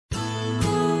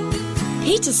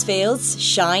Petersfield's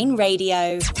Shine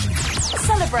Radio.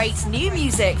 Celebrate new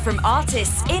music from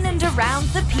artists in and around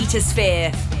the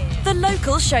Petersphere. The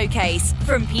local showcase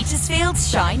from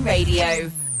Petersfield's Shine Radio.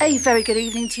 A very good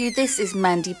evening to you. This is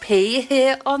Mandy P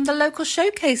here on the local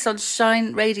showcase on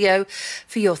Shine Radio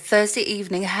for your Thursday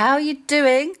evening. How are you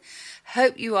doing?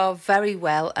 Hope you are very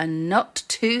well and not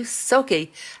too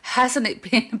soggy. Hasn't it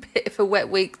been a bit of a wet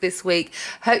week this week?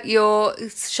 Hope you're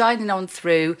shining on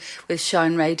through with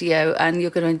Shine Radio and you're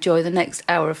going to enjoy the next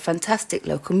hour of fantastic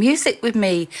local music with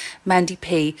me, Mandy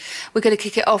P. We're going to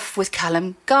kick it off with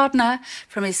Callum Gardner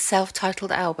from his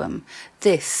self-titled album.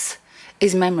 This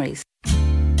is Memories.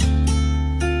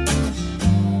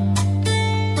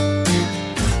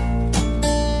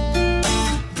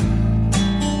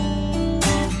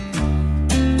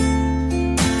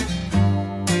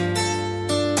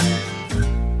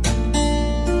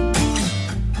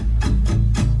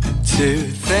 To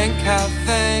think how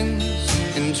things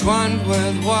entwined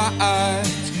with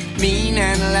words, mean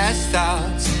endless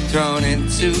thoughts thrown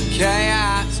into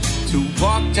chaos. To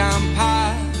walk down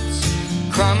paths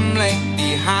crumbling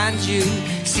behind you,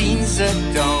 scenes that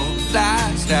don't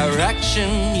last,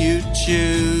 direction you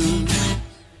choose.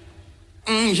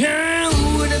 Yeah,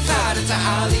 who would have thought it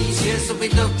all these years that we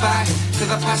look back to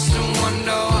the past and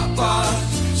wonder what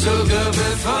was so good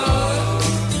before.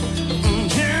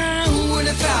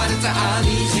 Thought into all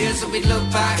these years that we'd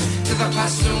look back to the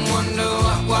past and wonder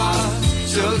what was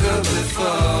so good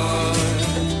before.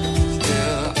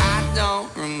 Still, I don't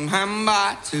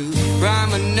remember to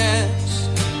reminisce,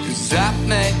 cause that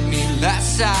made me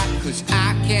less sad, cause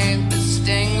I can't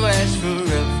distinguish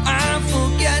forever. I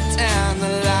forget down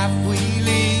the life we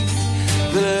lead,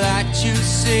 the light you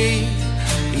see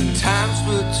in times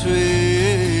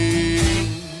between.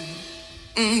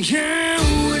 Yeah,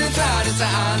 who would have thought it's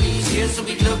all these years that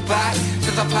we'd look back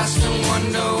to the past and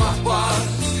wonder what was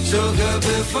so good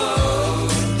before.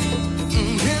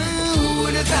 Yeah, who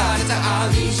would have thought it's all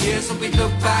these years that we'd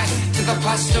look back to the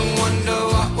past and wonder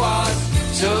what was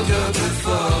so good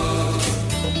before.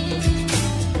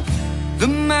 The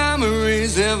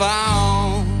memories of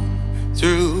our own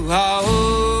through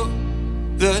hope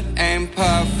that ain't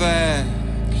perfect,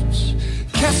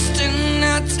 casting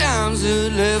out times to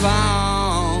live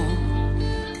on,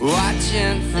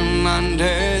 watching from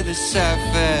under the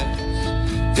surface.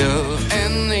 Though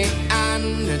in the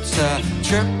end it's a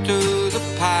trip to the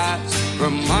past.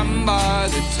 Remember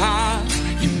the time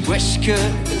you wish could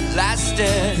have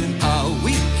lasted, and all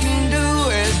we can do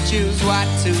is choose what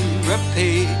to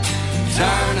repeat.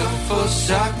 Turn a full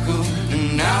circle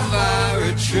and never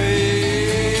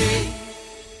retreat.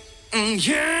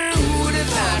 Yeah, who would have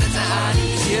thought it's all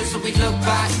these years that we'd look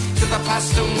back to the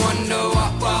past and wonder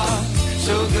what was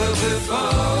so good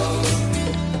before.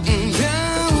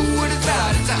 Yeah, who would have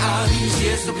thought it's all these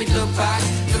years that we'd look back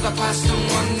to the past and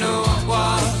wonder what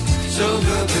was so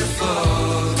good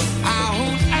before. I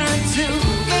hold on to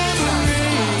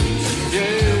memories,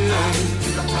 yeah, that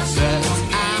I have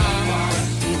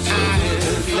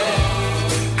left.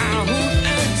 I hold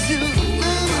on to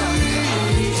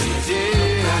memories,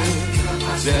 yeah,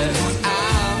 that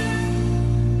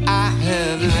I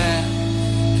have left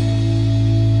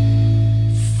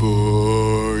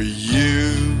for you.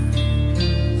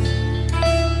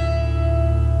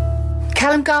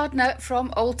 Callum Gardner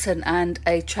from Alton and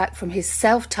a track from his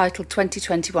self-titled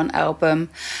 2021 album,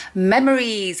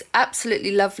 Memories.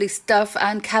 Absolutely lovely stuff.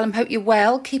 And Callum, hope you're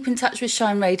well. Keep in touch with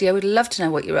Shine Radio. We'd love to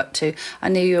know what you're up to. I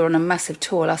knew you were on a massive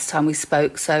tour last time we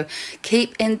spoke, so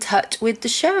keep in touch with the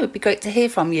show. It'd be great to hear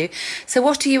from you. So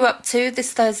what are you up to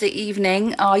this Thursday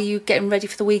evening? Are you getting ready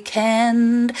for the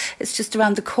weekend? It's just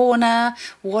around the corner.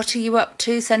 What are you up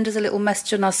to? Send us a little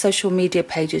message on our social media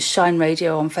pages, Shine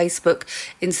Radio on Facebook,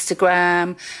 Instagram,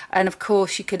 and of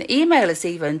course you can email us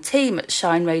even,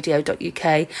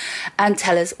 team@shineradio.uk, and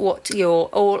tell us what you're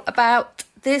all about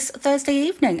this Thursday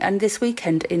evening and this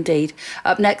weekend indeed.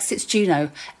 Up next it's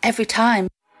Juno, Every Time.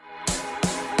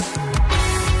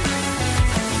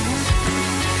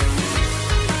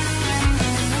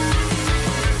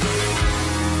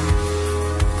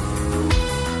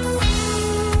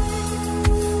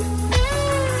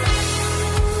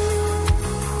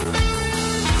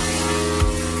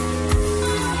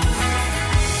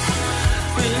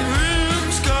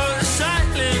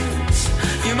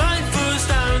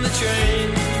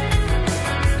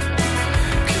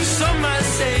 Some might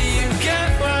say you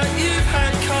get what you've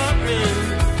had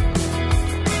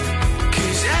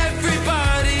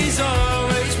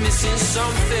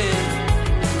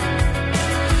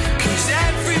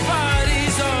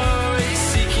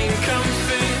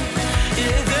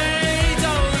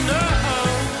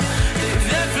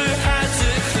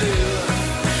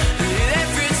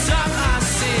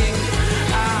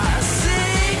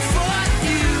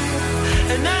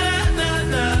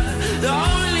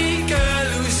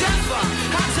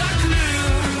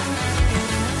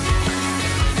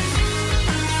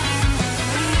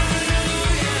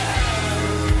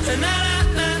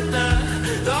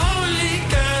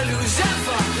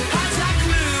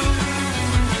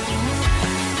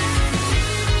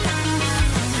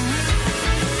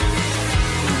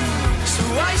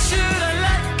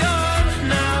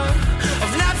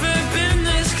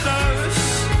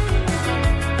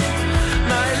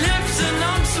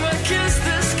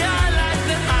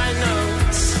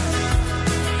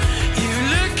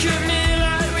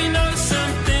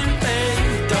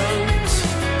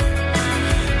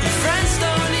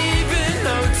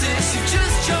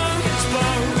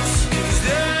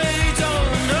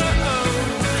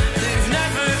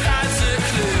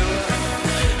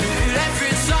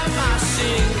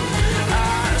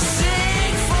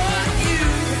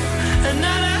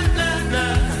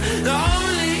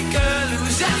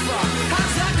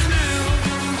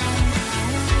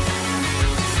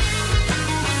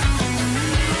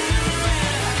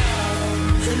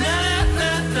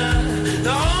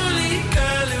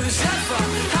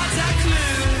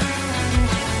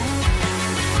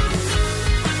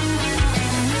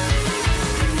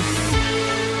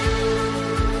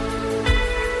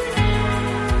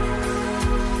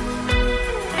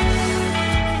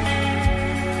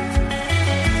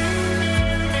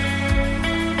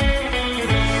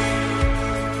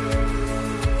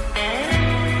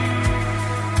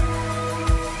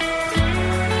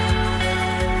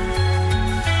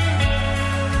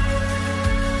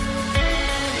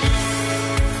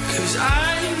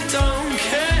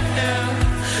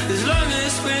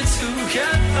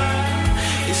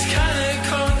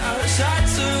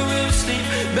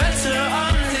better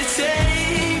on the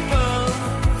table.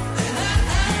 And I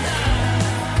know.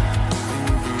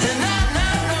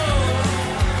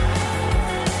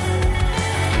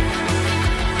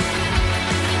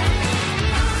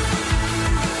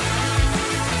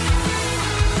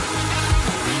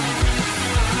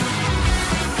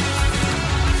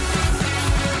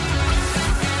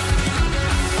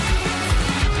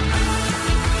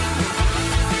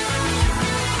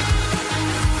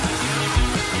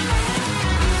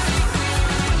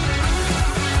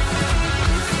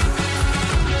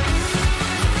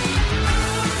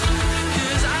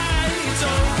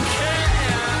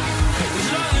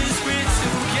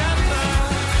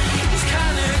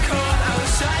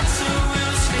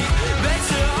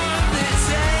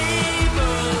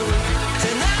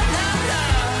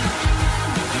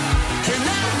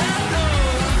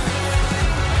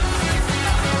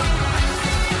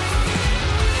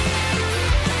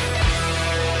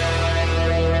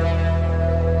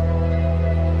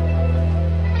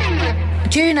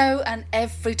 Juno and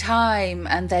Every Time,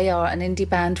 and they are an indie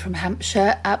band from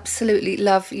Hampshire. Absolutely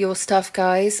love your stuff,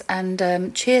 guys,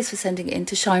 and cheers for sending it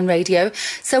into Shine Radio.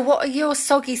 So what are your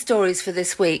soggy stories for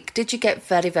this week? Did you get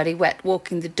very, very wet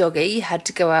walking the doggy? You had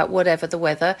to go out whatever the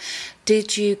weather.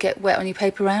 Did you get wet on your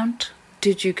paper round?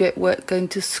 Did you get wet going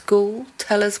to school?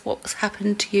 Tell us what's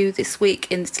happened to you this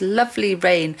week in this lovely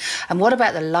rain. And what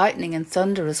about the lightning and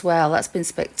thunder as well? That's been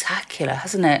spectacular,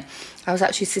 hasn't it? I was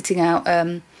actually sitting out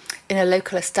in a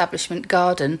local establishment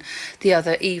garden the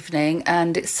other evening,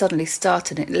 and it suddenly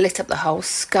started. It lit up the whole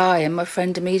sky, and my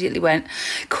friend immediately went,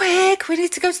 "Quick, we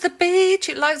need to go to the beach.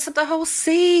 It lights up the whole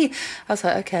sea." I was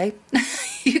like, "Okay,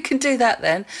 you can do that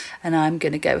then, and I'm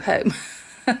going to go home."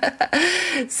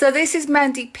 So this is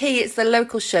Mandy P. It's the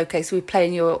local showcase. We're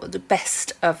playing the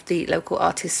best of the local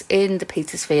artists in the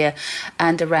Petersphere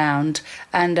and around,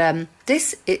 and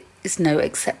this is no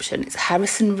exception. It's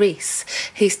Harrison Reese.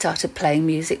 He started playing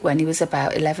music when he was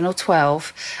about 11 or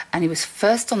 12, and he was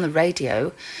first on the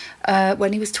radio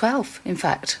when he was 12. In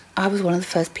fact, I was one of the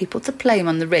first people to play him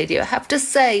on the radio. I have to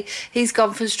say, he's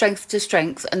gone from strength to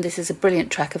strength, and this is a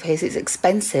brilliant track of his. It's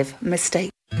Expensive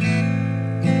Mistake.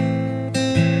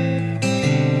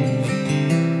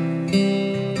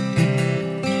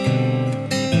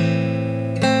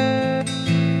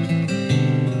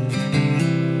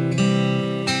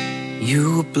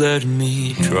 You bled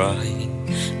me dry,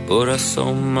 but I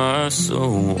saw my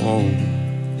soul.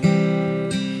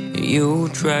 You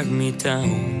dragged me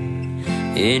down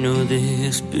into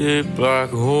this big black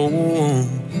hole.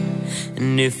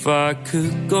 And if I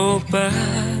could go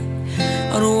back,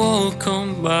 I'd walk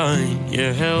on by.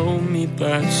 You held me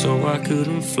back so I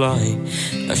couldn't fly.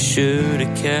 I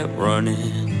should've kept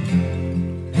running,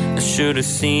 I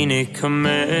should've seen it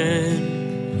coming.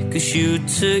 'Cause you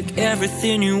took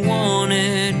everything you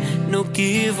wanted, no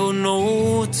give or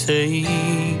no take.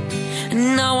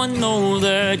 And now I know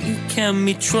that you can't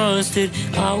be trusted,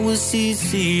 I was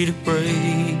easy to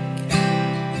break.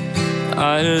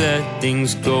 I let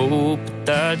things go, but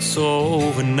that's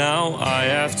over now. I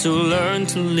have to learn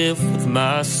to live with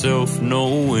myself,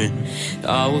 knowing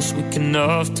I was weak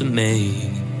enough to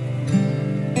make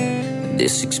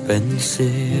this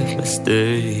expensive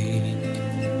mistake.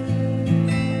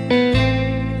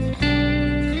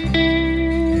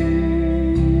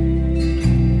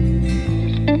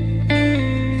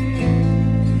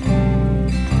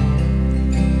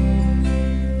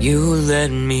 You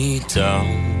let me down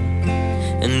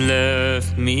and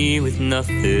left me with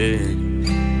nothing.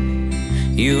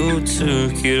 You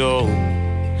took it all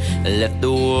and left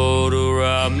the world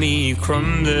around me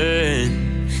crumbling.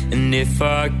 And if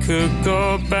I could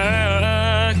go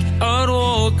back, I'd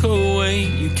walk away.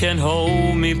 You can't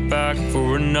hold me back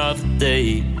for another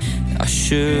day. I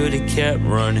should've kept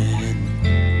running,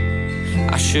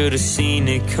 I should've seen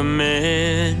it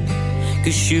coming.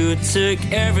 'Cause you took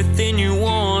everything you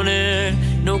wanted,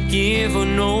 no give or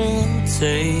no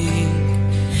take.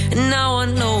 And now I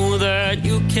know that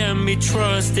you can be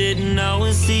trusted, and now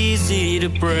it's easy to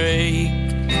break.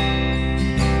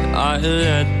 I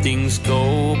let things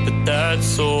go, but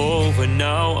that's over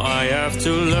now. I have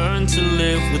to learn to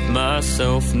live with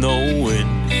myself, knowing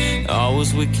I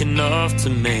was weak enough to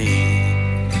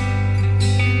make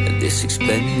this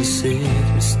expensive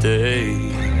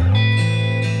mistake.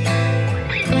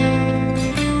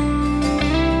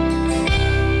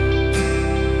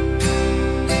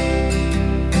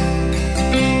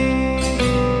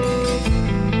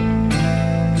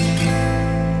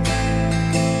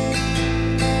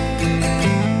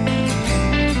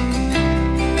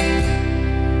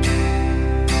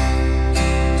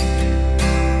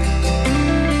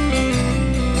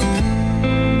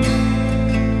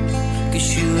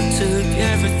 wish you took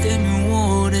everything you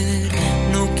wanted,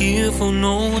 no give or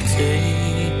no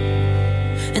take.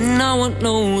 And now I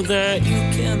know that you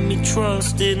can be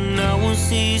trusted, now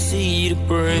it's easy to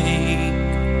break.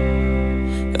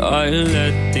 I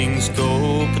let things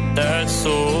go, but that's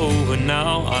over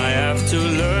now. I have to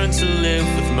learn to live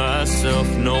with myself,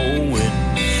 knowing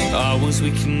I was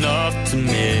weak enough to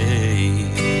make.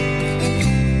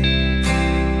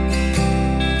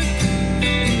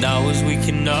 And I was weak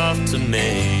enough to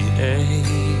make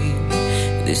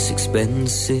this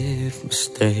expensive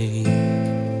mistake.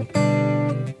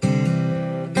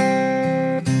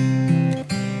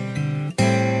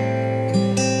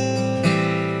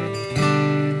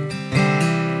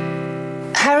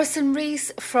 Harrison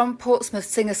Reese from Portsmouth,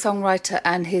 singer-songwriter,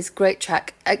 and his great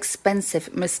track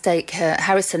Expensive Mistake.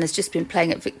 Harrison has just been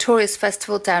playing at Victoria's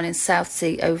Festival down in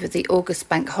Southsea over the August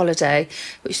bank holiday,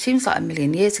 which seems like a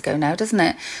million years ago now, doesn't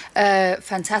it?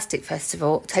 Fantastic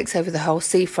festival, takes over the whole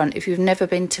seafront. If you've never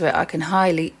been to it, I can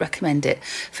highly recommend it.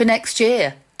 For next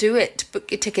year, do it.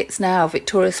 Book your tickets now.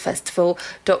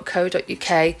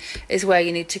 victoriasfestival.co.uk is where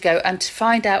you need to go. And to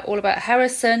find out all about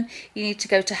Harrison, you need to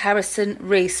go to Harrison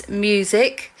Reese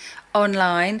Music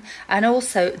online. And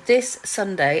also this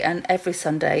Sunday and every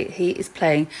Sunday, he is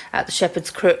playing at the Shepherd's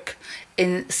Crook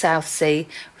in Southsea,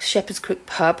 Shepherd's Crook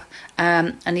pub,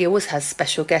 and he always has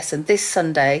special guests. And this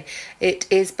Sunday it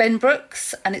is Ben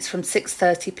Brooks, and it's from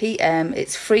 6:30 p.m.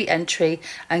 It's free entry,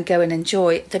 and go and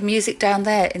enjoy the music down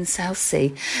there in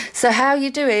Southsea. So how are you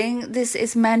doing? This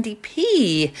is Mandy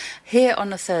P here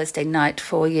on a Thursday night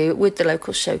for you with the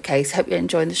local showcase. Hope you're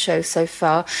enjoying the show so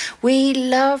far. We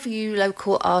love you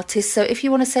local artists, so if you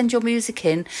want to send your music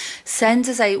in, send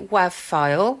us a WAV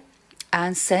file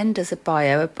and send us a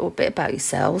bio, a bit about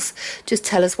yourselves. Just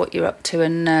tell us what you're up to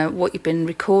and what you've been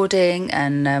recording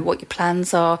and what your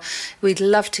plans are. We'd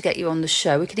love to get you on the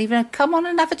show. We can even come on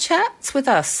and have a chat with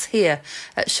us here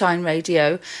at Shine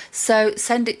Radio. So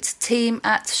send it to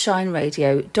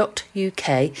team@shineradio.uk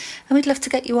and we'd love to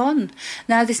get you on.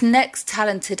 Now, this next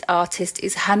talented artist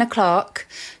is Hannah Clark.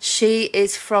 She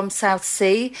is from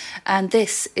Southsea, and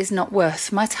this is Not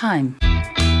Worth My Time.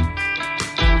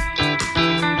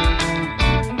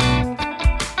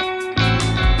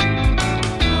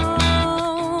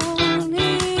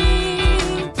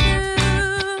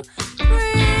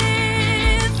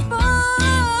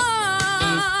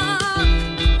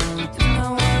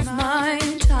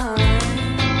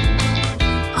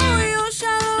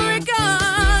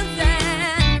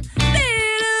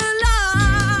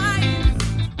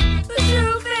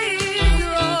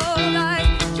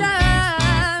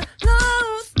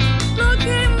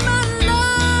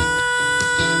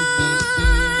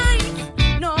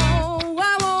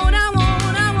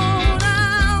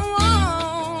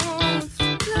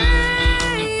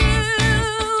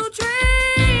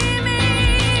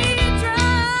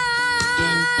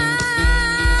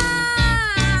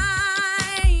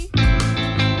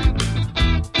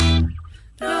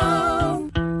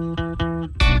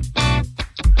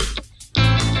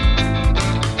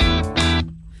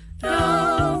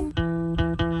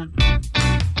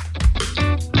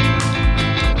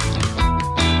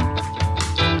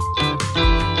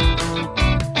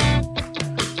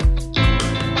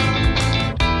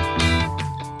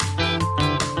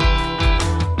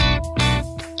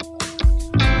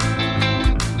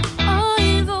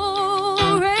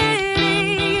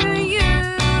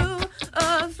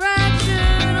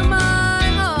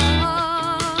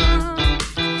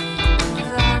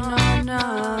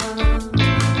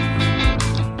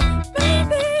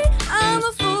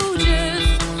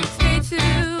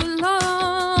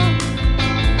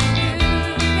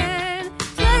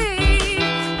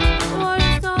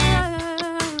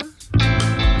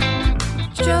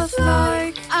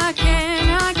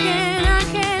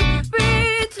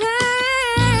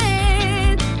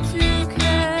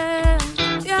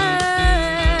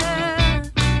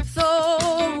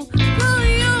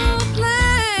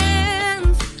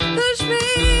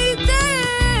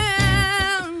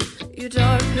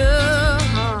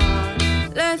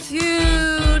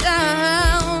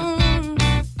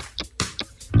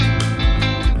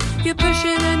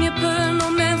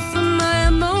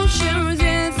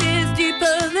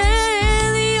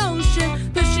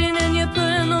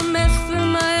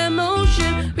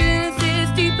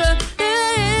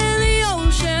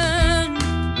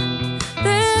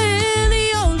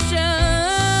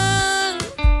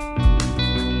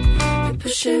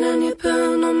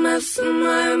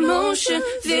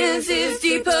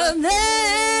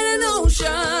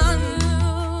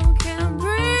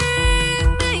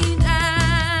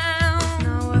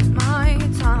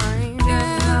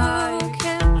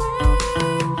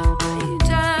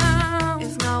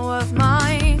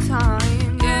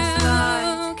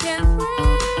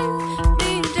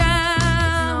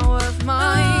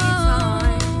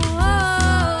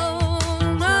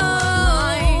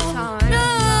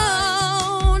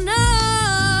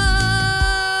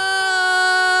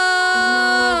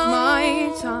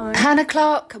 Hannah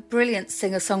Clark, a brilliant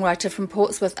singer-songwriter from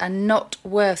Portsmouth and not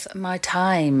worth my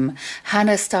time.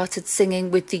 Hannah started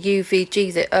singing with the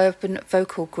UVG, the urban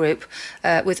vocal group,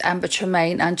 with Amber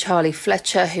Tremaine and Charlie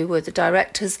Fletcher, who were the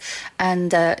directors.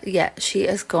 And she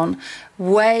has gone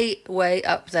way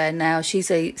up there now. She's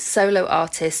a solo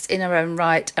artist in her own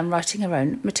right and writing her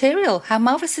own material. How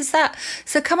marvellous is that?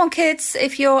 So come on, kids,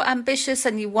 if you're ambitious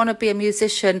and you want to be a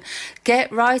musician,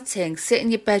 get writing. Sit in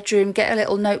your bedroom, get a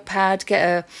little notepad,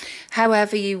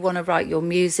 however you want to write your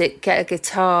music, get a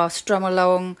guitar, strum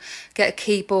along, get a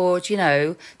keyboard,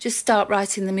 just start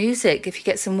writing the music. If you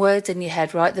get some words in your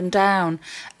head, write them down.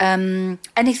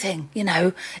 Anything,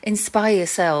 inspire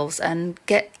yourselves and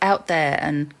get out there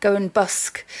and go and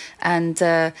busk and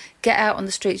get out on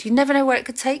the streets. You never know where it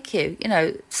could take you.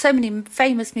 So many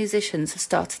famous musicians have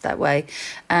started that way.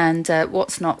 And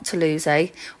what's not to lose, eh?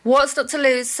 What's not to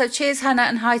lose? So cheers, Hannah,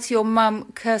 and hi to your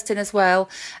mum, Kirsten, as well.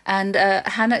 And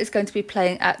Hannah is going to be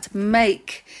playing at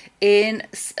Make in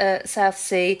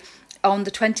Southsea on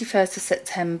the 21st of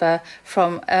September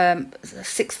from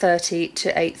 6:30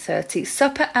 to 8:30.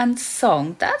 Supper and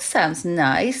song. That sounds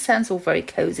nice. Sounds all very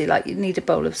cosy, like you need a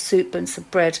bowl of soup and some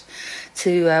bread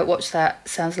to watch that.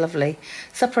 Sounds lovely.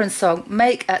 Supper and song.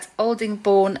 Make at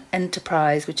Aldingbourne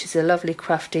Enterprise, which is a lovely,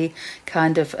 crafty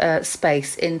kind of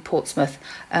space in Portsmouth.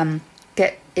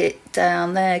 Get it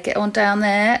down there. Get on down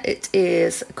there. It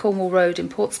is Cornwall Road in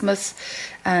Portsmouth.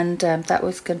 And that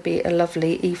was going to be a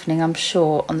lovely evening, I'm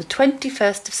sure, on the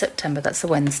 21st of September. That's a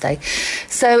Wednesday.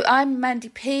 So I'm Mandy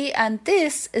P, and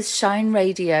this is Shine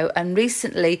Radio. And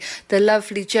recently, the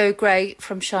lovely Jo Gray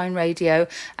from Shine Radio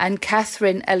and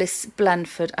Catherine Ellis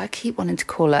Blandford, I keep wanting to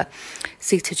call her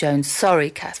Zeta Jones.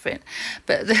 Sorry, Catherine.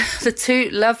 But the two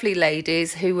lovely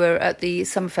ladies who were at the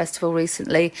Summer Festival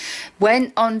recently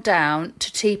went on down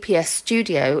to TPS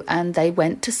Studio and they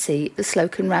went to see the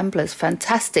Slocan Ramblers.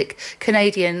 Fantastic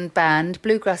Canadian band,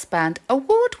 bluegrass band,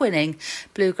 award-winning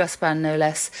bluegrass band no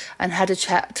less, and had a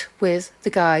chat with the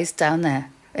guys down there.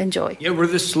 Enjoy. Yeah, we're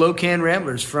the Slocan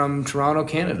Ramblers from Toronto,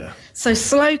 Canada. So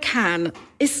Slocan,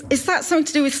 is that something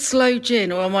to do with slow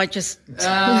gin, or am I just...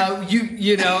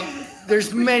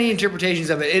 There's many interpretations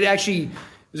of it. It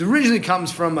originally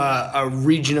comes from a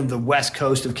region of the west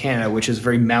coast of Canada, which is a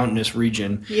very mountainous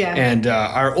region. Yeah. And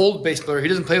our old bass player, he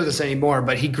doesn't play with us anymore,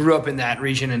 but he grew up in that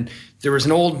region, and there was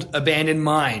an old abandoned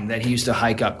mine that he used to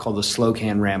hike up called the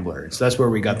Slocan Rambler. So that's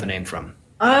where we got the name from.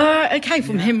 Okay,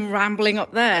 from him rambling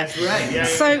up there. That's right, yeah.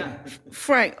 So,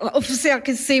 Frank, obviously I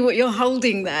can see what you're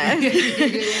holding there.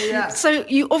 Yeah. So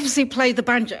you obviously play the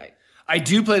banjo. I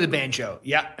do play the banjo,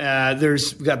 yeah.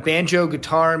 We've got banjo,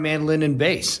 guitar, mandolin, and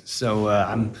bass. So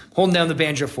I'm holding down the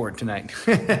banjo for it tonight.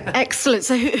 Excellent.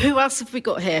 So who else have we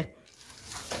got here?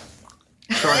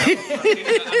 Sorry, I'm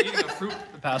eating a fruit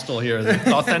pastel here,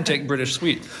 the authentic British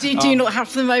sweet. Do you not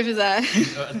have them over there?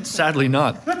 Sadly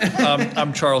not.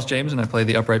 I'm Charles James, and I play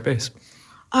the upright bass.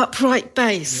 Upright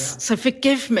bass. Yeah. So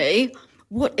forgive me,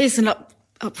 what is an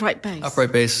upright bass?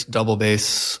 Upright bass, double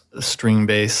bass, string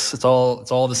bass. It's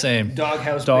all the same.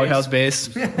 Doghouse bass,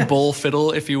 bull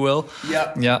fiddle, if you will.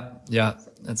 Yeah.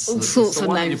 It's all sorts the of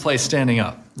one names. You play standing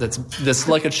up. That's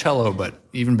like a cello, but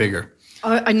even bigger.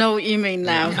 I know what you mean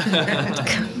now.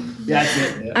 Yeah, that's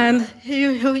it. Yeah. And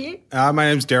who are you? My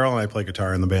name's Daryl, and I play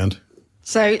guitar in the band.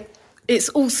 So it's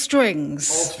all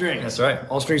strings. All strings. That's right.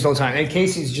 All strings all the time. And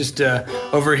Casey's just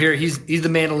over here. He's the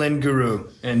mandolin guru,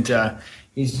 and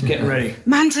he's getting ready.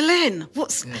 Mandolin?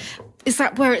 Is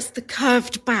that where it's the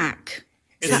curved back?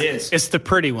 It is. It's the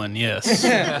pretty one, yes.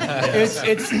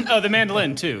 It's the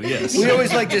mandolin too, yes. We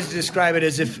always like to describe it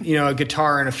as if, a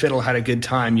guitar and a fiddle had a good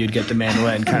time, you'd get the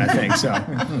mandolin kind of thing. So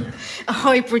a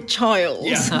hybrid child.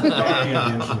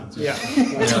 Yeah.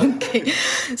 Okay.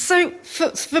 So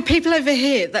for people over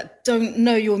here that don't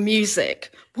know your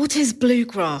music, what is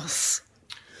bluegrass?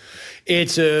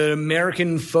 It's an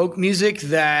American folk music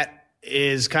that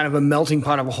is kind of a melting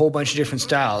pot of a whole bunch of different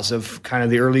styles of kind of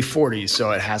the early 40s.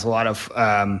 So it has a lot of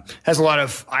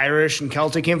Irish and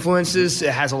Celtic influences.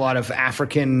 It has a lot of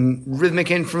African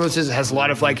rhythmic influences. It has a lot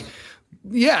of like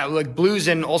blues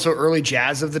and also early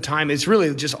jazz of the time. It's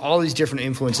really just all these different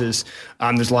influences.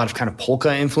 There's a lot of kind of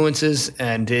polka influences,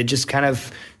 and it just kind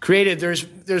of created.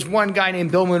 There's one guy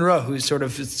named Bill Monroe who's sort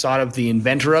of the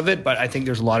inventor of it, but I think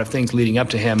there's a lot of things leading up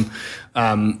to him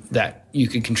that you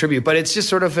could contribute. But it's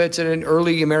just it's an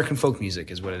early American folk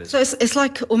music is what it is. So it's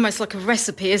like almost like a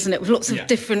recipe, isn't it, with lots of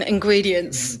different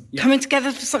ingredients coming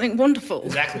together for something wonderful.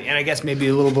 Exactly, and I guess maybe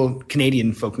a little bit of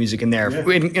Canadian folk music in there,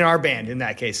 in our band in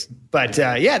that case. But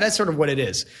that's sort of what it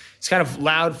is. It's kind of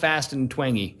loud, fast, and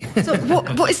twangy. So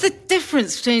what is the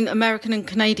difference between American and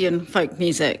Canadian folk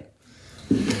music?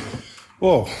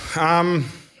 Whoa.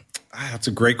 That's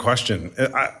a great question.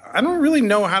 I don't really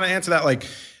know how to answer that. Like,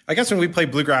 I guess when we play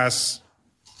bluegrass,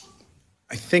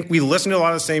 I think we listen to a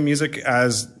lot of the same music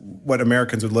as what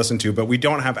Americans would listen to, but we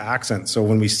don't have accents. So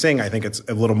when we sing, I think it's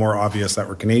a little more obvious that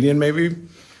we're Canadian, maybe.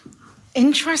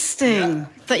 Interesting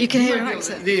that you can hear an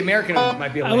accent. The American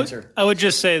might be able to answer. I would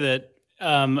just say that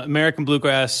American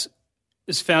bluegrass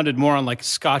is founded more on like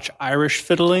Scotch-Irish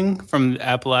fiddling from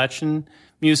Appalachian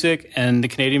music, and the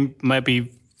Canadian might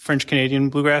be French-Canadian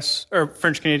bluegrass or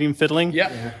French-Canadian fiddling,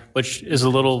 which is a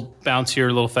little bouncier,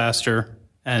 a little faster,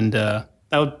 and that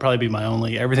would probably be my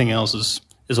only. Everything else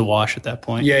is a wash at that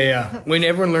point. Yeah. When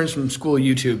everyone learns from school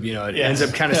YouTube, it ends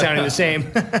up kind of sounding the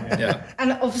same.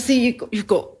 And obviously you've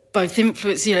got both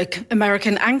influence,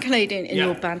 American and Canadian in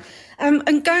your band.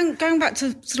 And going back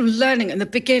to sort of learning in the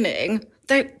beginning,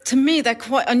 to me they're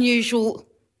quite unusual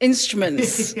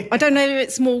instruments. I don't know if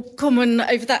it's more common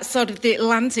over that side of the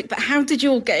Atlantic, but how did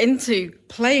you all get into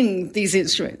playing these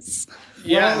instruments?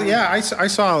 I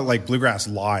saw like bluegrass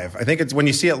live. I think it's when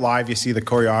you see it live, you see the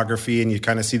choreography and you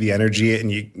kind of see the energy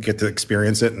and you get to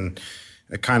experience it. And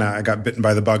I got bitten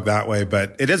by the bug that way.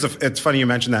 But it's funny you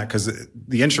mentioned that because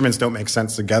the instruments don't make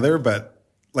sense together, but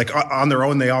like on their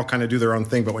own, they all kind of do their own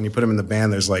thing. But when you put them in the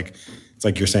band, it's like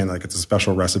you're saying, like it's a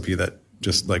special recipe that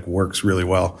just like works really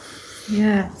well.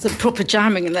 Yeah, it's a proper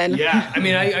jamming, and then I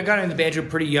mean, I got into the banjo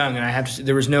pretty young, and I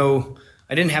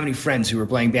didn't have any friends who were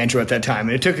playing banjo at that time,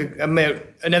 and it took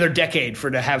another decade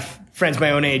to have friends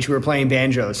my own age who were playing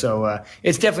banjo. So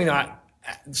it's definitely not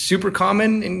super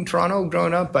common in Toronto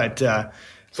growing up, but.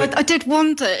 I did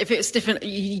wonder if it's different.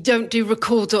 You don't do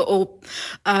recorder or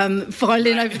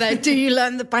violin over there. Do you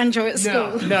learn the banjo at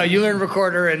school? No, you learn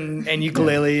recorder and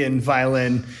ukulele and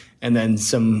violin, and then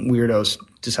some weirdos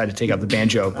decide to take up the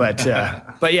banjo. But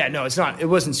yeah, no, it's not. It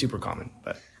wasn't super common.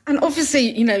 But and obviously,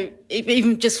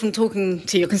 even just from talking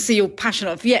to you, I can see your passion.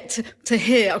 I've yet to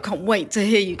hear. I can't wait to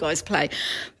hear you guys play.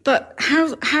 But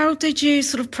how did you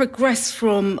sort of progress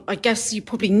from? I guess you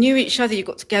probably knew each other. You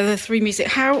got together through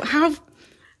music.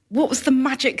 What was the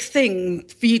magic thing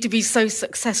for you to be so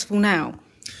successful now?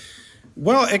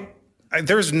 Well,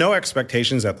 there's no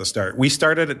expectations at the start. We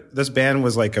started, this band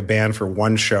was like a band for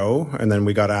one show, and then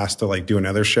we got asked to like do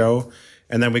another show,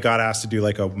 and then we got asked to do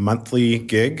like a monthly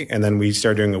gig, and then we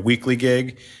started doing a weekly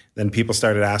gig. Then people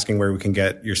started asking where we can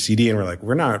get your CD, and we're like,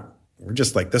 we're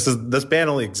just like, this band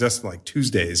only exists on like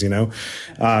Tuesdays, and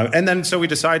then so we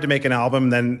decided to make an album.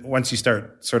 Then once you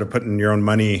start sort of putting your own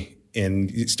money in,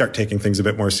 you start taking things a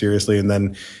bit more seriously, and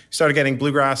then started getting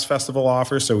bluegrass festival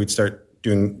offers. So we'd start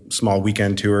doing small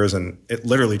weekend tours, and it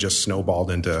literally just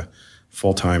snowballed into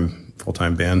full-time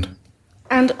band.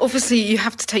 And obviously you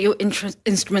have to take your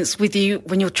instruments with you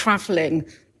when you're traveling.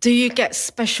 Do you get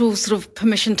special sort of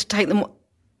permission to take them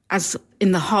as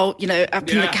in the whole, up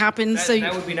in the cabin?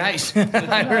 That would be nice. I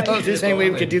don't know if there's any way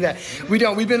we could do that. We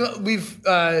don't.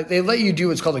 They let you do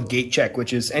what's called a gate check,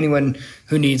 which is anyone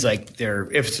who needs if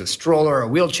it's a stroller or a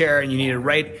wheelchair, and you need it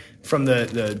right from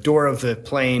the door of the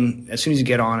plane as soon as you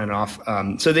get on and off.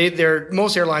 So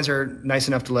most airlines are nice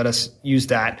enough to let us use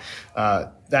that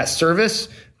service.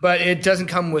 But it doesn't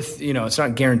come with, it's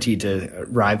not guaranteed to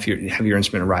have your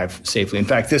instrument arrive safely. In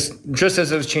fact, just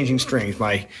as I was changing strings,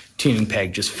 my tuning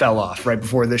peg just fell off right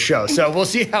before this show. So we'll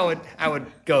see how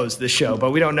it goes this show, but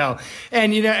we don't know.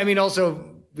 And, also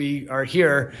we are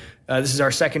here. This is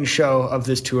our second show of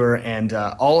this tour, and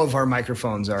all of our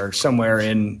microphones are somewhere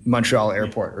in Montreal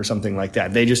airport or something like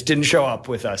that. They just didn't show up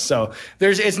with us. So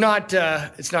it's not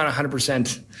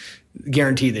 100%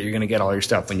 guaranteed that you're going to get all your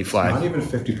stuff when you fly. Not even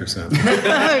 50%.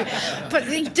 No, but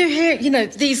you do hear,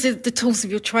 these are the tools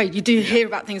of your trade. You do hear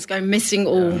about things going missing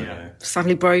or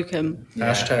sadly broken.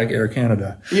 Hashtag Air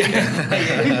Canada. Yeah.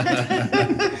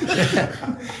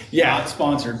 Not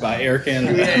sponsored by Air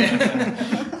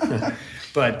Canada.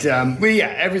 But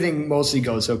everything mostly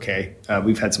goes okay.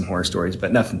 We've had some horror stories,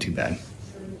 but nothing too bad.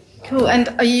 Cool. And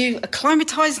are you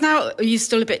acclimatized now, or are you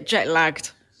still a bit jet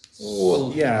lagged?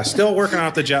 Well, yeah, still working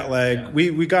out the jet lag.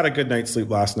 We got a good night's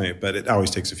sleep last night, but it always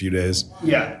takes a few days.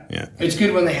 Yeah. It's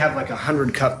good when they have like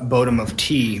 100-cup Bodum of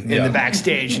tea in the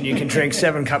backstage, and you can drink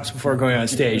 7 cups before going on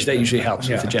stage. That usually helps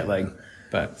with the jet lag.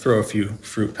 But throw a few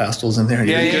fruit pastels in there, and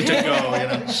you're good to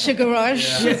go. Sugar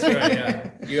rush. Yeah, that's right. Yeah,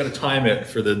 you got to time it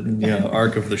for the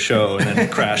arc of the show, and then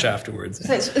crash afterwards.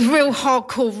 So it's real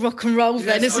hardcore rock and roll,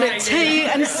 then, isn't it? Tea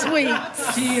and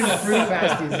sweets. Tea and fruit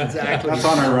pasties, exactly. That's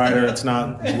on our rider. It's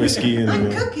not whiskey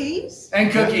and cookies.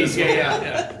 And cookies,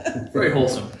 yeah. Very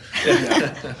wholesome.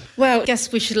 Well, I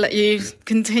guess we should let you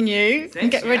continue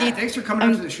and get ready. Thanks for coming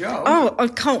out to the show. Oh, I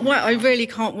can't wait. I really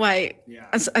can't wait.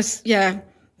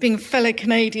 being a fellow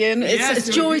Canadian. It's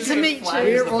a joy to meet you.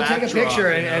 Here, we'll take a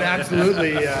picture and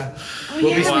absolutely.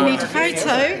 We need a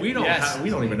photo. We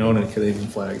don't even own a Canadian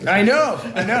flag. I know.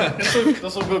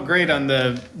 This will go great on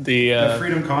the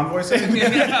Freedom Convoy.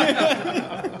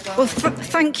 Well,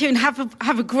 thank you, and have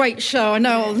a great show. I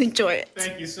know I'll enjoy it.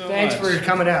 Thank you so Thanks much. for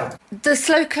coming out. The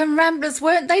Slocum Ramblers,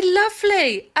 weren't they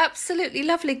lovely? Absolutely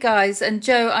lovely guys. And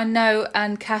Joe, I know,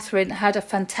 and Catherine had a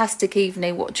fantastic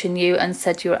evening watching you and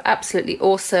said you were absolutely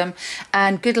awesome.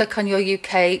 And good luck on your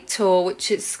UK tour,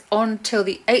 which is on till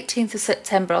the 18th of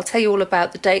September. I'll tell you all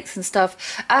about the dates and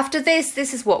stuff. After this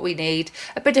is what we need.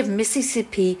 A bit of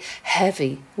Mississippi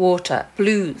heavy water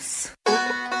blues.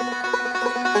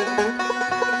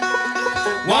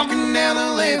 Walking down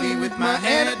the levee with my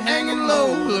head hanging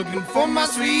low, looking for my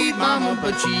sweet mama,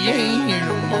 but she ain't here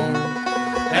no more.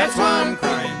 That's why I'm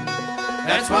crying,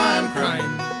 that's why I'm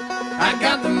crying. I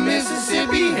got the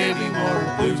Mississippi heavy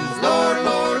water blues. Lord,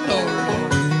 Lord, Lord,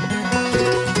 Lord.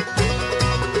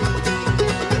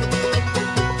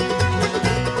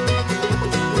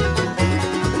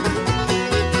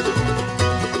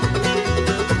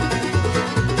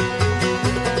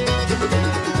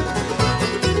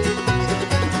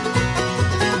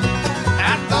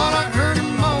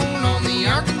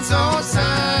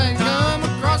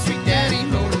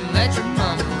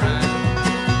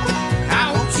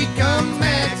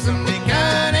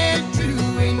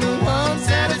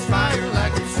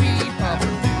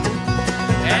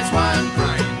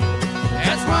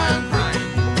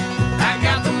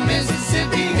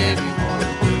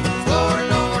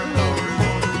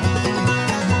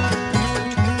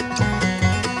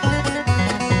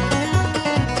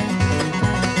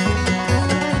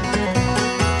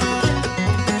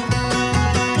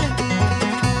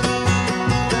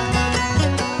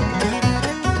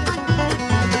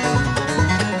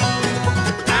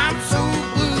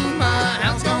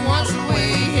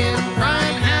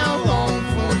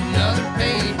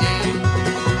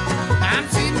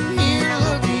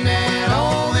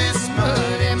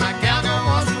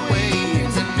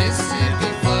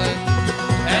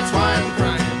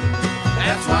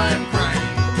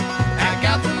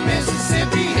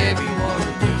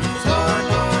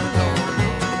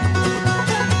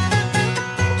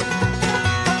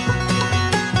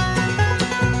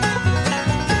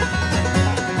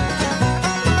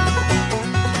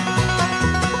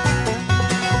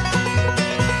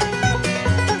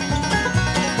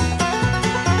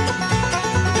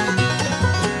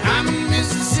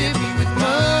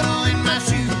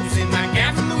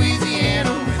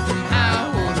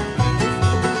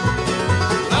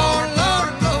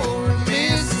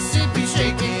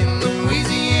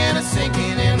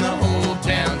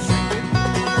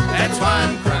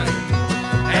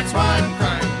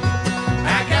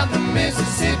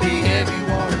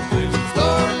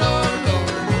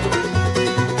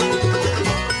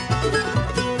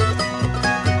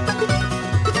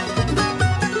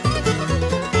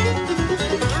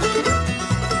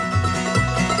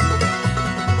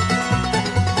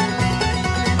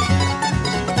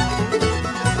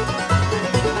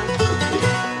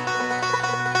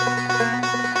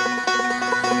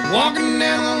 Walking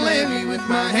down the levee with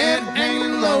my head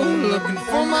hanging low, looking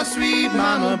for my sweet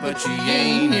mama, but she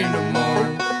ain't here no more.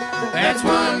 That's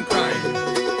why I'm crying,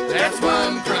 that's why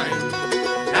I'm crying.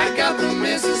 I got the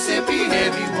Mississippi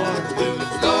heavy water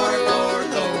blues. Lord, Lord,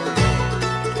 Lord.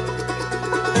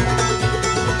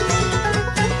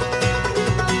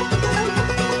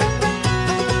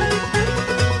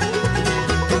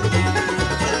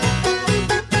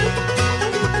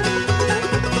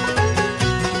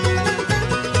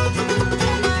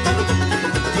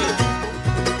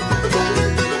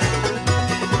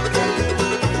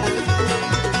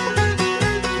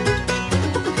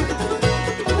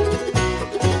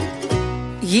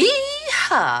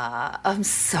 I'm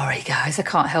sorry, guys, I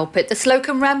can't help it. The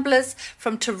Slocum Ramblers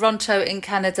from Toronto in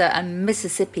Canada and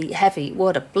Mississippi Heavy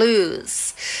Water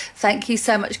Blues. Thank you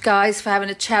so much, guys, for having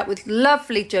a chat with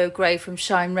lovely Joe Gray from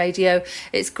Shine Radio.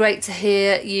 It's great to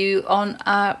hear you on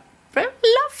our very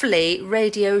lovely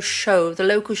radio show, the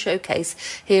local showcase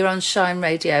here on Shine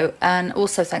Radio, and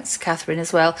also thanks to Catherine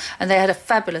as well. And they had a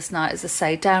fabulous night, as I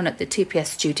say, down at the TPS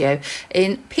studio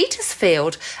in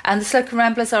Petersfield. And the Slocum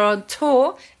Ramblers are on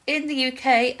tour in the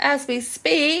UK as we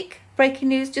speak. Breaking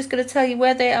news, just going to tell you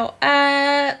where they are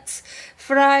at.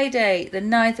 Friday, the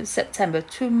 9th of September,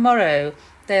 tomorrow,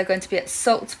 they are going to be at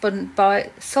Saltburn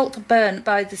by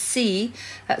the Sea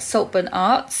at Saltburn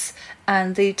Arts.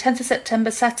 And the 10th of September,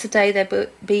 Saturday, they will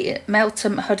be at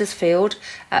Meltham, Huddersfield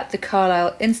at the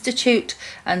Carlisle Institute.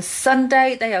 And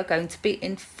Sunday, they are going to be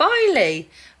in Filey,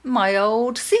 my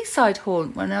old seaside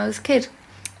haunt when I was a kid.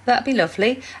 That'd be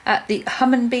lovely. At the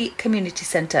Hummonby Community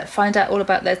Centre. Find out all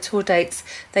about their tour dates.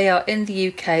 They are in the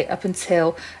UK up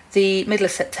until the middle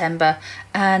of September,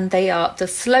 and they are the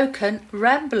Slocum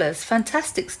Ramblers.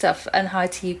 Fantastic stuff, and hi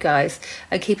to you guys,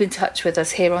 and keep in touch with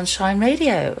us here on Shine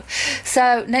Radio.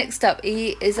 So next up,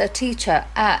 he is a teacher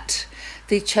at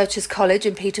the Churches College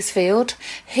in Petersfield.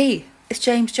 He is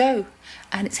James Joe,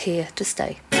 and it's here to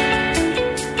stay.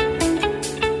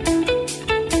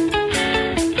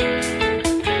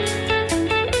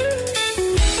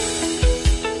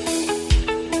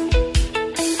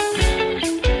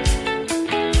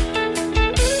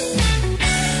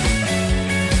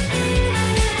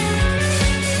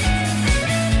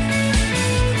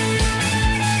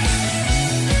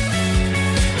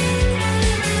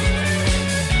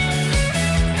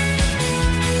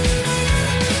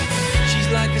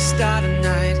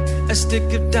 A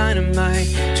stick of dynamite,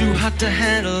 too hot to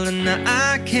handle, and now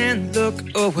I can't look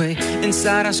away.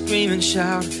 Inside I scream and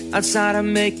shout, outside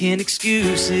I'm making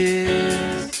excuses.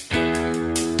 You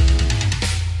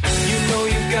know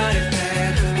you got it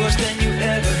bad, worse than you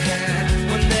ever had.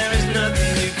 When there is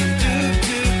nothing you can do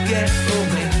to get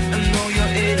away. I know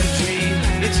you're in a dream,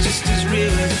 it's just as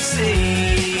real as it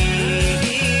seems.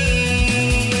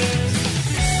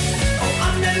 Oh,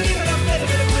 I'm never giving up, better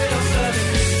quit on loving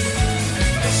you.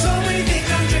 So many things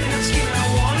I'm dreaming, I'm scheming, I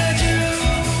wanna do.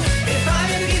 If I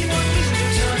ever give you one reason to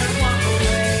turn and walk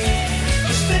away,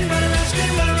 just spin right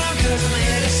around, cause I'm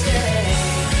here to stay.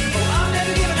 Oh, I'm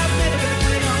never giving up, never gonna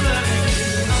quit on loving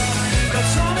you. Got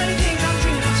so many things I'm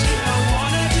dreaming, I'm scheming, I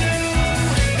wanna do.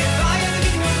 If I ever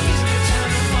give you one reason to turn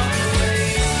and walk away,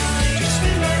 just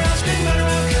spin right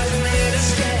around, cause I'm here to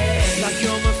stay. Like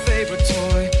you're my favorite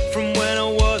toy, from when I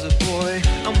was a boy.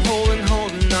 I'm holding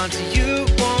on to you,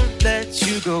 won't let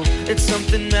you go. It's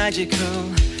something magical,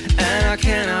 and I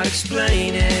cannot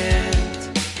explain it.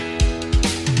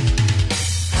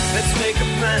 Let's make a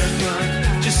plan and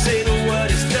run, just say the word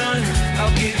is done.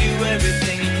 I'll give you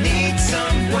everything you need,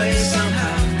 some way,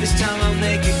 somehow. This time I'll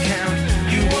make it count,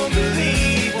 you won't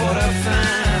believe what I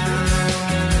found.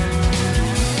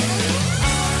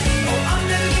 Oh, I'm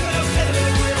never giving up, never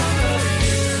gonna quit on loving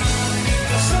you.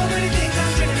 There's so many things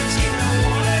I'm dreaming, I'm scheming, I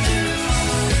wanna do.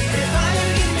 If I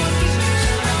ever give you one reason to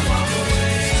turn and walk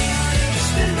away, just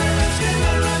spin right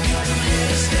around, cause I'm here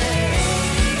to stay.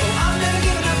 Oh, I'm never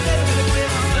giving up, never gonna quit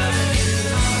on loving you.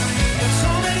 There's so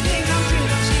many things I'm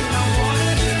dreaming, I'm scheming, I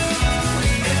wanna do.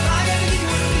 If I ever give you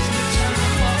one reason to turn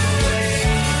and walk away,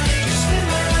 just spin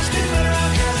right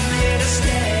around, cause I'm here to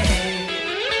stay.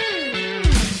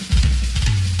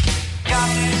 Got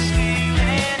this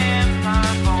feeling in my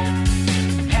bones,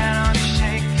 cannot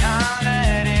shake, can't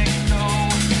let it go.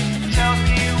 Tells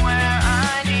me where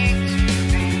I need to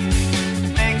be,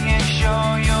 making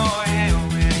sure you're here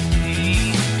with me.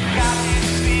 Got this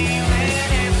feeling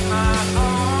in my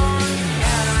bones,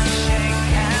 cannot shake,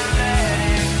 can't let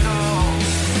it go.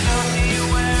 Tells me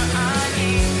where I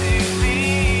need to be,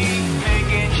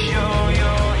 making sure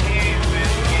you're here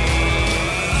with me.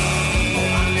 Oh,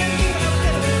 I'm never giving up,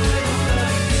 never gonna quit on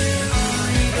loving you.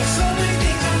 There's so many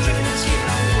things I'm dreaming, I'm scheming,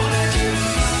 I wanna do.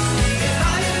 If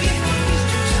I ever give you one reason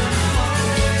to turn and walk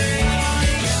away,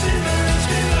 just spin right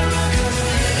around, cause I'm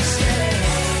here to stay.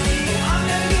 Oh, I'm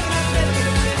never giving up, never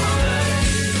gonna quit on loving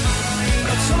you.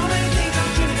 Got so many things I'm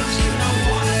dreaming, I'm scheming, I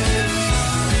wanna do.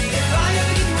 If I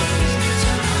ever give you one reason to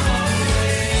turn and walk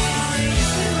away,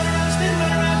 just spin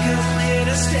right around, cause I'm here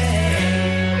to stay.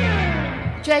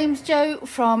 James Joe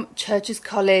from Churches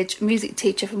College, music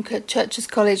teacher from Churches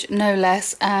College, no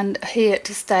less, and here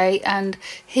to stay. And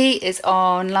he is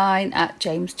online at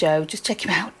James Joe. Just check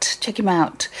him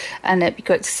out, and it'd be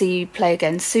great to see you play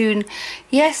again soon.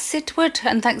 Yes, it would.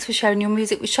 And thanks for sharing your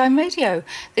music with Shine Radio.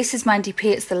 This is Mandy P.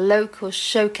 It's the local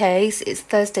showcase. It's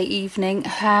Thursday evening.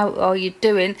 How are you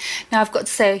doing? Now, I've got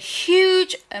to say a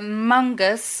huge,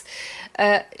 humongous,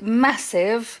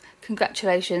 massive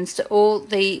congratulations to all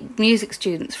the music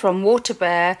students from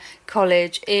Waterbear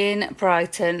College in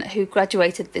Brighton who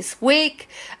graduated this week.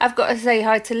 I've got to say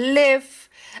hi to Liv,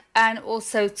 and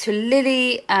also to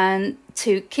Lily, and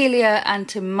to Kelia, and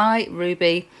to my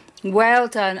Ruby. Well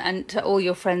done, and to all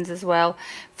your friends as well.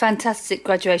 Fantastic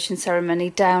graduation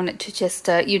ceremony down at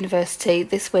Chichester University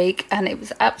this week, and it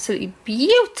was absolutely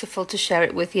beautiful to share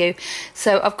it with you.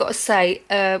 So I've got to say,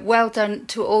 well done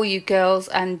to all you girls,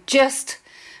 and just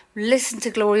listen to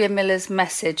Gloria Miller's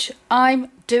message. I'm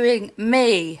doing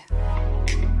me.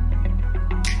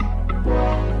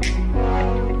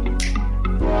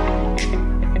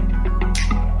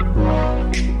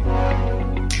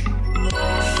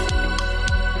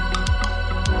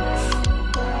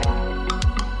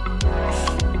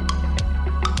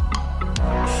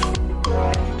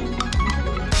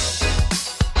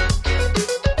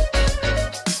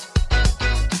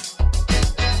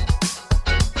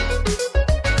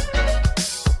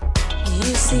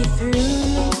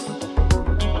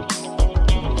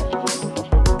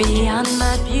 beyond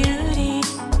my beauty.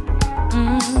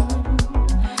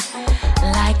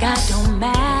 Like I don't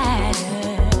matter.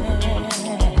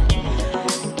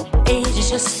 Age is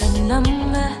just a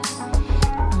number.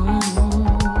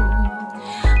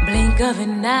 Blink of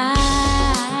an eye.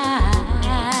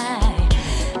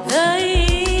 The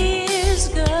years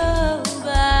go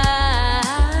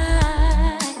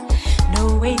by. No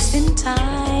wasting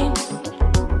time.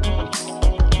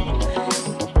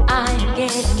 I'm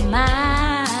getting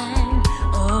mine.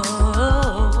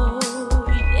 Oh,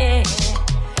 yeah.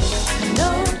 No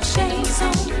chains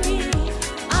on me.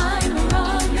 I'm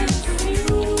running free.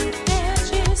 Can't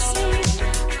you see?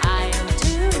 I am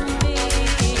doing me.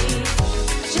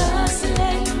 Just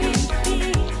let me be.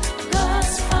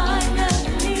 'Cause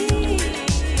finally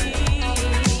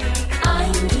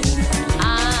I'm doing me.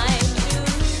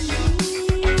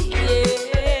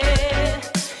 Yeah.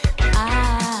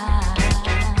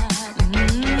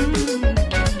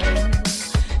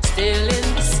 Still in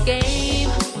this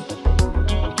game,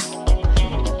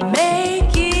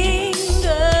 making a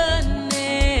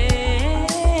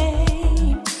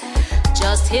name.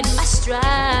 Just hit my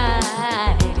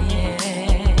stride,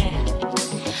 yeah.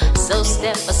 So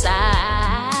step aside.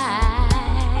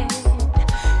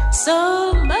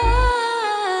 So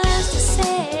much to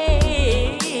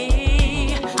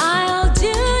say. I'll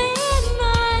do it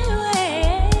my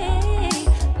way.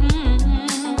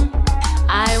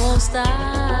 I won't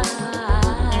stop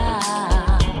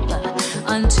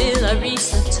until I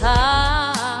reach the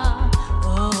top.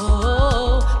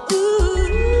 Oh,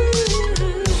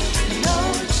 ooh. No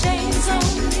chains on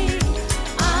me.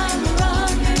 I'm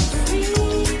running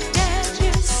free. Can't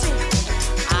you see?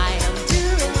 I am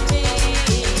doing me.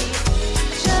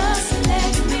 Just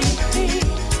let me be.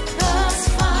 'Cause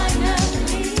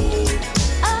finally,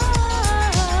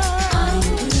 I'm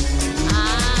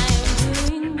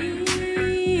doing me.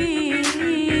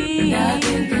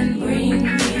 Nothing can bring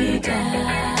me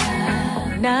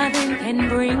down. Nothing can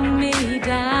bring me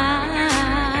down.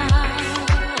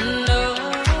 No.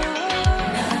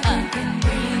 Nothing can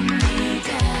bring me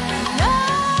down. No.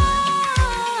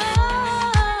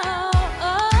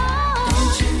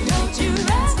 Don't you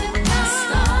rest in my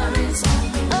star is on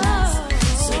the rise.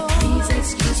 So please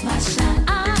excuse my shine. I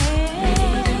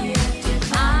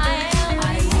am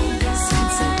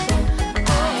insensible. I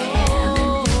am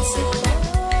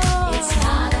invincible. It's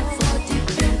not up for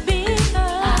debate. I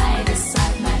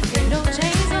decide my fate. No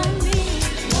chains on me.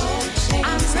 No chains.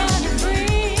 I'm running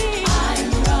free. I'm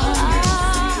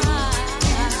running.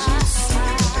 Can't you see?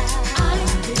 I'm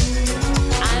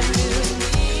doing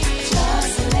me.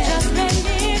 Just let me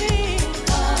be.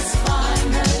 'Cause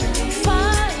finally,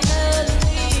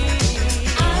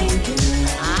 I'm doing.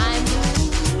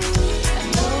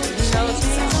 No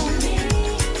chains on me.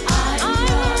 I'm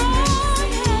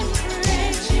running.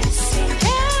 Can't you see?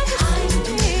 I'm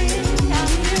doing me.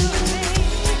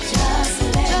 Just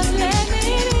let me be.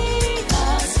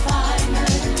 'Cause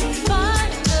finally,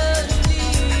 I'm doing me.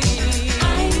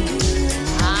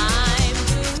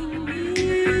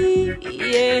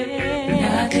 Yeah.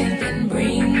 Nothing can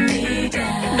bring me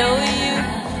down.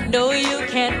 No, you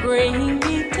can't bring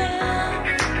me down.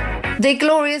 The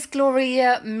glorious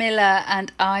Gloria Miller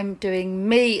and I'm Doing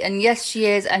Me. And yes, she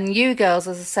is. And you girls,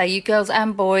 as I say, you girls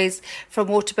and boys from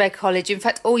Waterbury College, in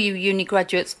fact, all you uni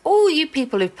graduates, all you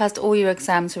people who've passed all your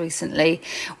exams recently,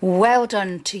 well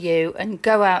done to you, and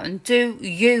go out and do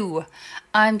you.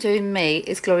 I'm Doing Me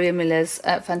is Gloria Miller's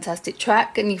fantastic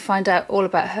track, and you find out all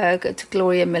about her, go to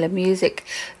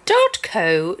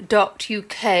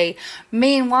gloriamillermusic.co.uk.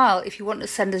 Meanwhile, if you want to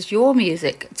send us your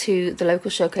music to the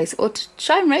local showcase or to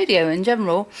Shine Radio in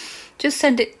general, just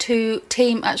send it to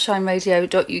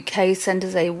team@shineradio.uk. Send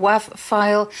us a WAV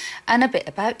file and a bit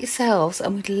about yourselves,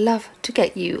 and we'd love to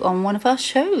get you on one of our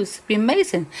shows. It'd be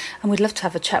amazing. And we'd love to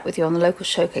have a chat with you on the local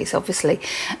showcase, obviously,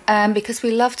 because we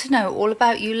love to know all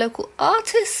about you local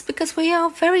artists, because we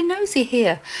are very nosy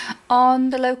here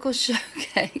on the local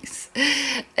showcase.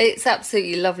 It's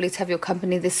absolutely lovely to have your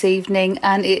company this evening,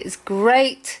 and it is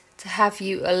great to have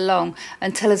you along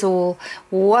and tell us all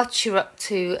what you're up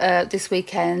to this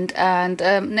weekend and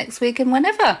next week and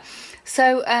whenever.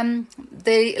 So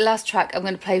the last track I'm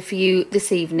going to play for you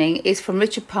this evening is from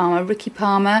Richard Palmer, Ricky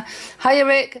Palmer. Hiya,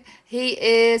 Rick. He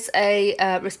is a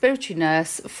respiratory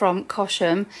nurse from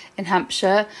Cosham in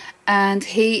Hampshire, and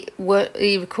he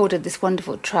recorded this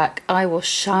wonderful track, I Will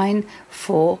Shine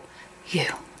For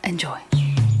You. Enjoy.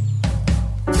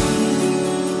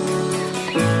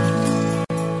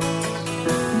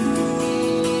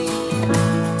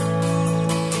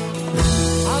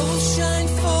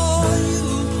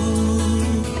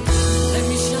 Let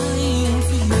me shine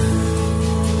for you.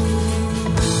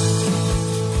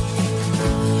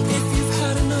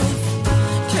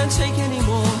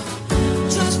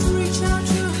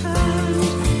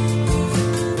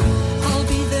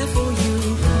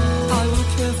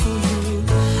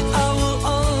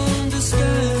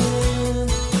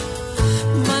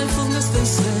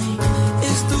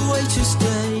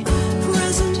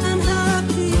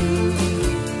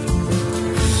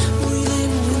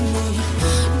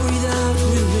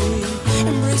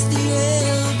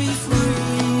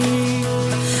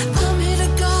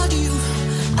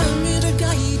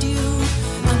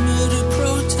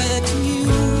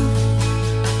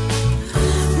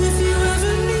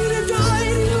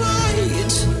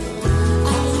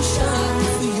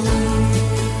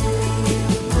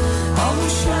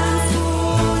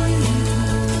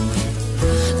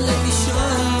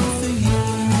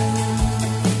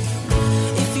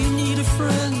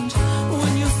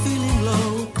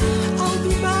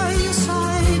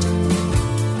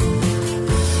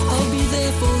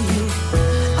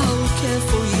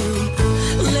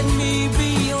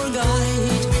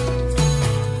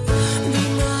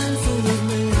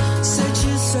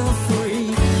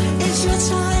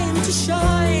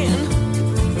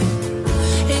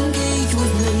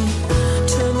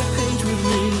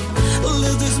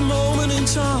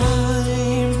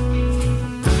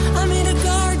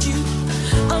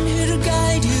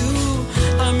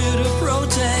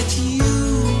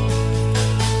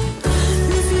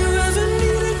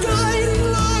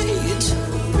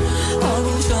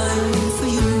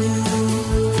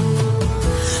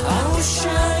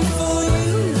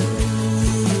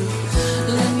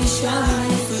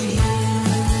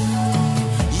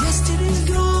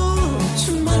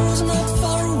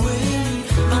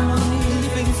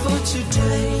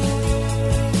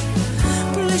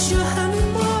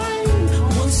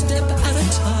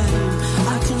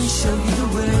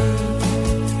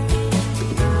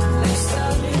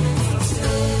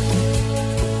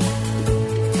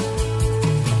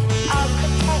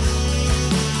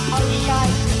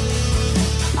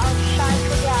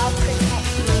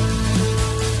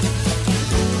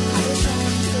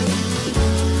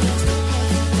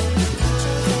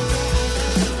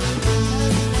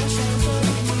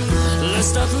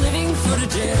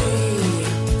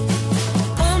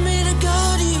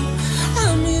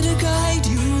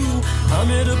 I'm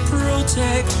here to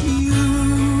protect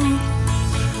you.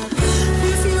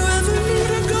 If you ever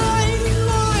need a guiding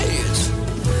light,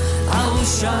 I will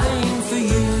shine for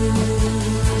you.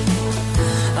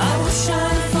 I will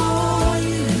shine for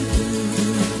you.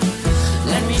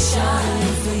 Let me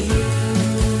shine for you.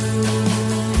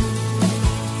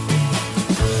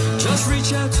 Just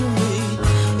reach out to me.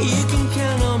 You can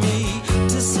count on me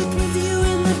to sit with you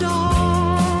in the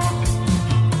dark.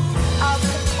 I'll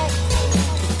protect you.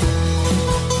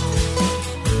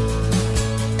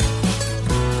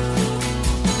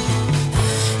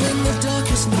 In the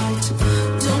darkest night,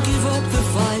 don't give up the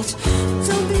fight.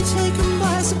 Don't be taken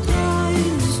by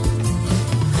surprise.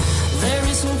 There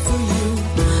is hope for you.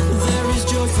 There is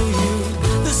joy for you.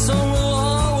 The sun will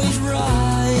always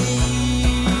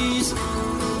rise.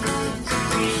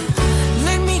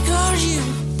 Let me guard you.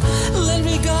 Let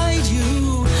me guide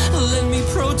you. Let me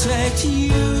protect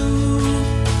you.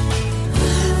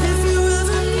 If you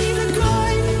ever need a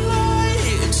guiding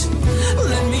light,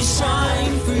 let me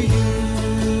shine for you.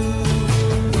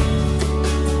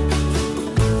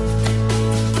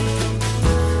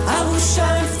 I will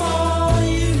shine for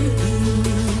you.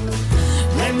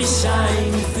 Let me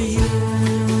shine for you.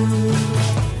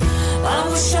 I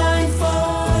will shine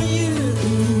for you.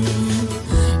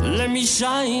 Let me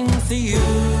shine for you.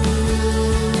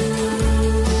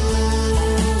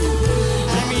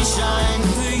 Let me shine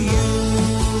for you.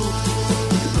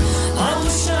 I will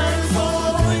shine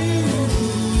for you.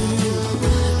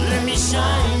 Let me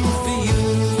shine for you.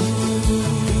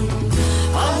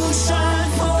 I will shine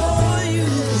for you.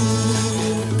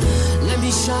 Let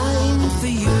me shine for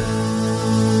you.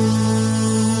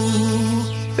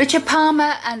 Richard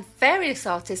Palmer and various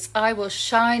artists, I Will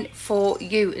Shine For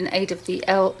You, in aid of the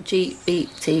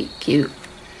LGBTQ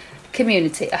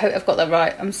community. I hope I've got that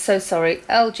right. I'm so sorry.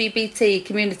 LGBT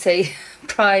community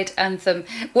pride anthem.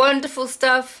 Wonderful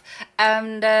stuff.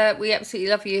 And we absolutely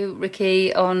love you,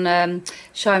 Ricky, on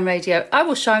Shine Radio. I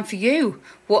Will Shine For You.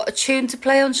 What a tune to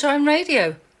play on Shine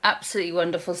Radio. Absolutely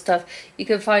wonderful stuff. You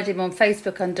can find him on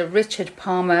Facebook under Richard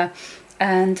Palmer,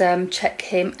 and check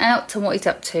him out and what he's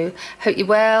up to. Hope you're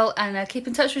well, and keep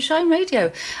in touch with Shine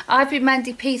Radio. I've been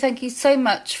Mandy P. Thank you so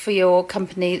much for your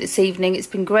company this evening. It's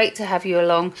been great to have you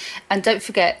along. And don't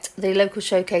forget, the local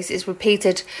showcase is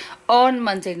repeated on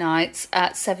Monday nights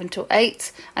at 7 till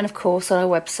 8. And of course on our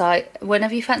website,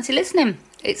 whenever you fancy listening.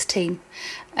 It's team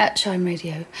at Shine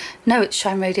Radio. No, it's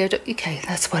shineradio.uk.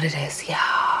 That's what it is.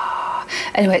 Yeah.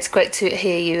 Anyway, it's great to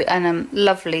hear you, and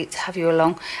lovely to have you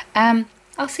along.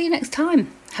 I'll see you next time.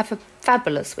 Have a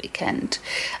fabulous weekend,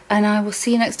 and I will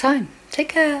see you next time. Take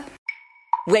care.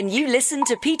 When you listen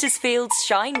to Petersfield's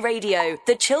Shine Radio,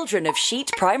 the children of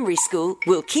Sheet Primary School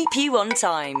will keep you on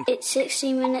time. It's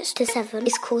 16 minutes to 7.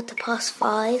 It's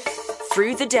 5:15.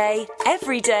 Through the day,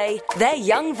 every day, their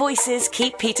young voices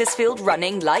keep Petersfield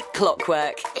running like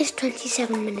clockwork. It's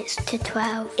 27 minutes to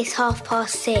 12. It's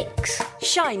 6:30.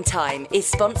 Shine Time is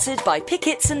sponsored by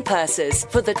Pickett's and Pursers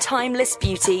for the timeless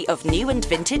beauty of new and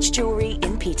vintage jewellery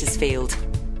in Petersfield.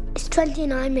 It's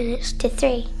 29 minutes to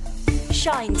 3.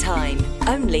 Shine Time,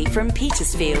 only from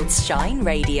Petersfield's Shine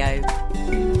Radio.